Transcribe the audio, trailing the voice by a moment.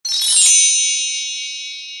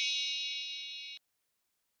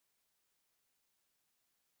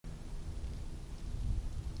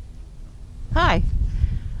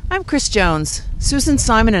I'm Chris Jones. Susan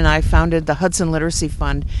Simon and I founded the Hudson Literacy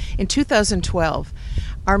Fund in 2012.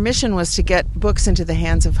 Our mission was to get books into the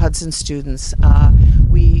hands of Hudson students.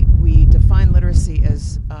 We define literacy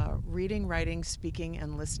as reading, writing, speaking,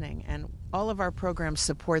 and listening, and all of our programs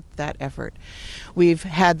support that effort. We've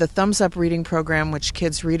had the Thumbs Up Reading Program, which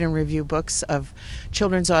kids read and review books of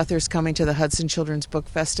children's authors coming to the Hudson Children's Book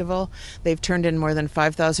Festival. They've turned in more than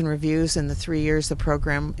 5,000 reviews in the 3 years the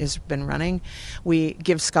program has been running. We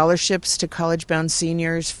give scholarships to college-bound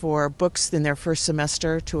seniors for books in their first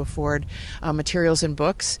semester to afford materials and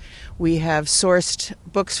books. We have sourced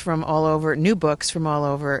books from all over, new books from all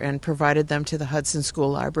over, and provided them to the Hudson School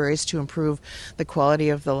libraries to improve the quality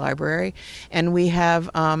of the library. And we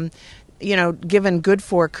have given good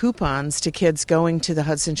for coupons to kids going to the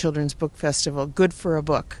Hudson Children's Book Festival, good for a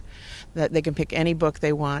book, that they can pick any book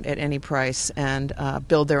they want at any price and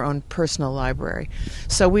build their own personal library.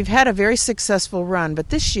 So we've had a very successful run, but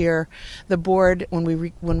this year the board, when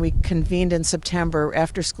we convened in September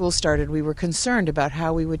after school started, we were concerned about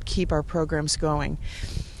how we would keep our programs going.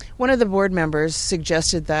 One of the board members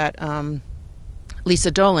suggested that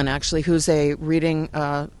Lisa Dolan, actually, who's a reading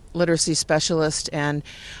literacy specialist and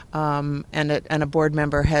a board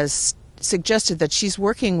member, has suggested that she's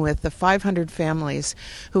working with the 500 families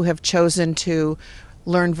who have chosen to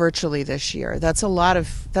learn virtually this year. That's a lot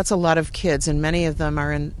of kids, and many of them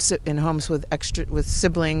are in homes with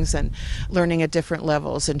siblings and learning at different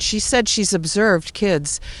levels. And she said she's observed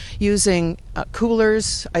kids using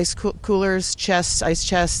coolers, ice coolers, chests, ice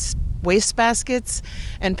chests, waste baskets,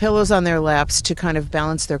 and pillows on their laps to kind of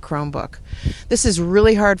balance their Chromebook. This is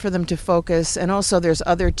really hard for them to focus, and also there's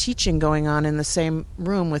other teaching going on in the same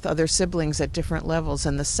room with other siblings at different levels,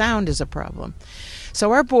 and the sound is a problem.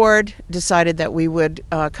 So our board decided that we would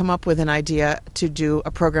come up with an idea to do a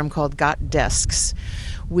program called Got Desks.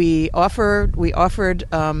 We offered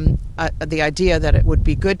the idea that it would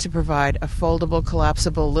be good to provide a foldable,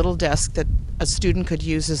 collapsible little desk that a student could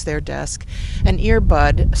use as their desk, an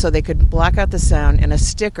earbud so they could block out the sound, and a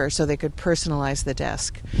sticker so they could personalize the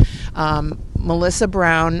desk. Melissa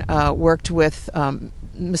Brown worked with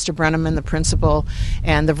Mr. Brenneman, the principal,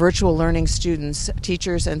 and the virtual learning students,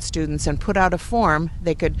 teachers and students, and put out a form.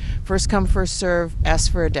 They could first come, first serve,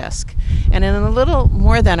 ask for a desk. And in a little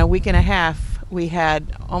more than a week and a half, we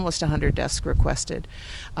had almost 100 desks requested.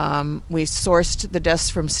 We sourced the desks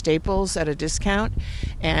from Staples at a discount,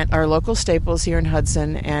 and our local Staples here in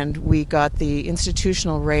Hudson, and we got the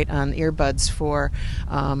institutional rate on earbuds for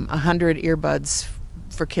 100 earbuds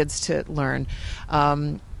for kids to learn.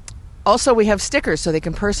 Also, we have stickers so they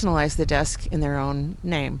can personalize the desk in their own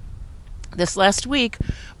name. This last week,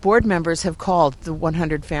 board members have called the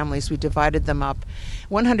 100 families. We divided them up.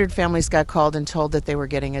 100 families got called and told that they were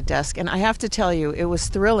getting a desk. And I have to tell you, it was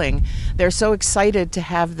thrilling. They're so excited to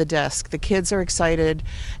have the desk. The kids are excited.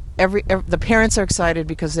 The parents are excited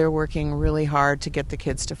because they're working really hard to get the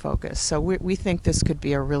kids to focus. So we think this could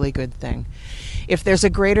be a really good thing. If there's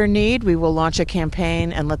a greater need, we will launch a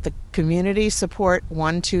campaign and let the community support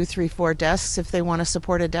 1, 2, 3, 4 desks if they want to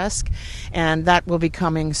support a desk. And that will be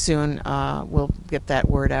coming soon. We'll get that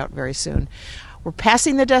word out very soon. We're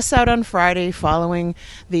passing the desks out on Friday following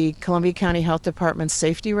the Columbia County Health Department's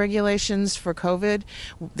safety regulations for COVID.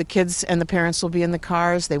 The kids and the parents will be in the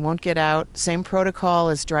cars. They won't get out. Same protocol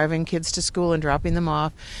as driving kids to school and dropping them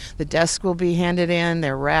off. The desks will be handed in.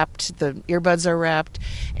 They're wrapped. The earbuds are wrapped.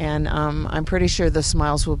 And I'm pretty sure the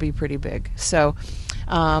smiles will be pretty big. So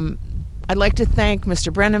I'd like to thank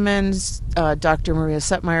Mr. Brenneman, Dr. Maria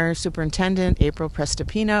Setmeyer, Superintendent, April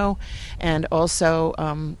Prestapino, and also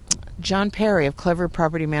John Perry of Clever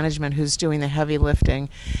Property Management, who's doing the heavy lifting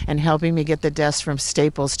and helping me get the desk from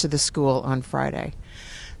Staples to the school on Friday.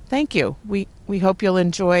 Thank you. We hope you'll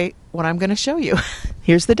enjoy what I'm going to show you.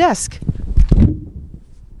 Here's the desk.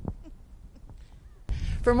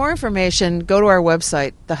 For more information, go to our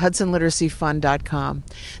website, thehudsonliteracyfund.com.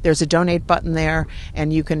 There's a donate button there,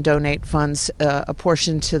 and you can donate funds, a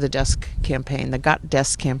portion to the desk campaign, the Got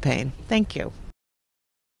Desk campaign. Thank you.